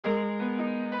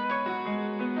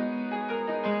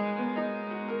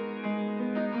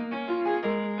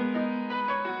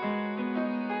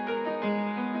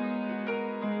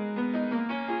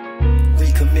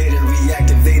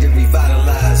reactivated,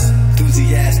 revitalized.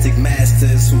 Enthusiastic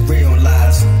masters who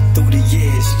realize through the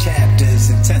years, chapters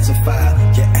intensify.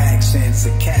 Your accents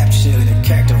are captured and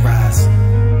characterized.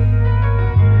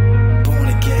 Born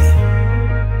again.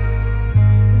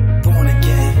 Born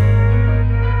again.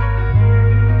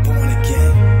 Born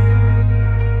again.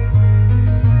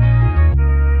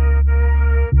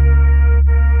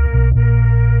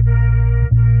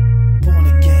 Born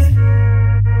again.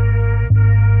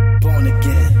 Born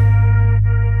again.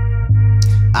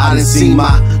 I done seen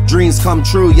my dreams come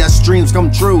true, yes, dreams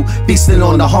come true. Feasting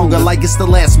on the hunger like it's the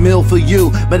last meal for you.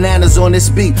 Bananas on this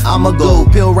beat, I'ma go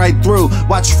peel right through.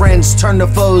 Watch friends turn to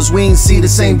foes, we ain't see the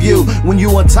same view. When you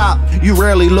on top, you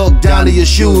rarely look down to your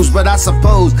shoes. But I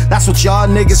suppose that's what y'all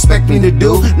niggas expect me to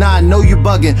do. Now I know you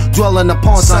bugging, dwelling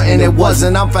upon something it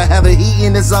wasn't. I'm forever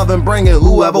heating this oven, bringing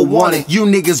whoever want it. You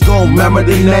niggas gon' remember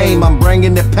the name, I'm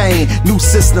bringing the pain. New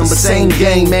system, but same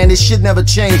game, man, this shit never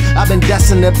changed. I've been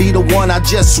destined to be the one, I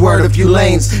just swerved a few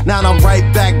lanes. Now I'm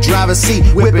right back, driver's seat,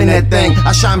 whipping that thing.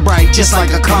 I shine bright just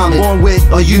like a comet, born with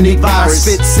a unique virus.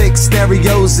 Spit 6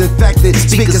 stereos infected,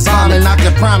 speakers bombing. I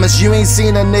can promise you ain't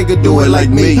seen a nigga do it like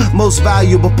me. Most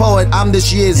valuable poet, I'm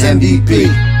this year's MVP.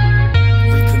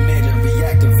 Recommitted,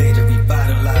 reactivated,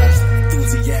 revitalized.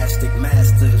 Enthusiastic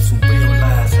masters who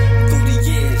realize through the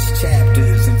years,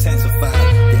 chapters intensify.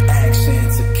 Your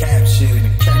accents are captured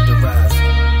and characterized.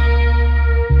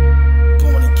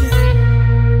 Born again.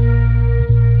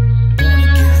 Born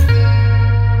again.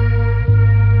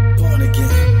 Born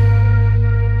again.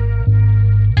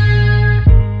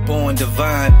 Born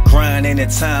divine, grind in a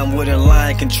time with a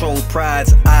line, control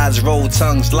prides, eyes roll,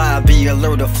 tongues lie, be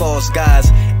alert of false guys.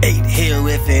 8 here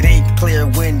if it ain't clear,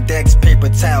 Windex, paper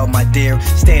towel, my dear.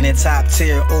 Standing top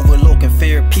tier, overlooking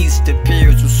fear, peace to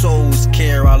peers whose souls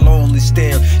care. I lonely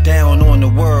stare down on the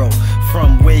world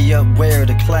from way up where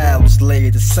the clouds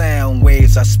lay. The sound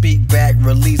waves I speak back,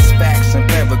 release facts and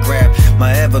paragraph.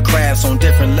 My evercrafts on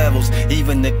different levels,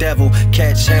 even the devil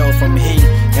catch hell from heat.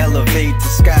 Elevate the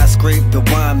skyscrape, the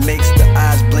wine makes the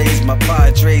eyes blaze. My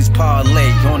Padres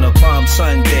parlay on a Palm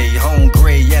Sunday, home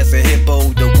gray as a hippo,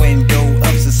 the window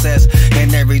of success.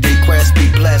 And everyday quest be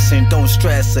blessed and don't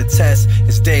stress, a test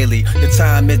is daily. The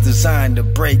time is designed to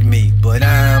break me, but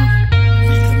I'm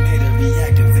recommitted,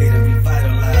 reactive.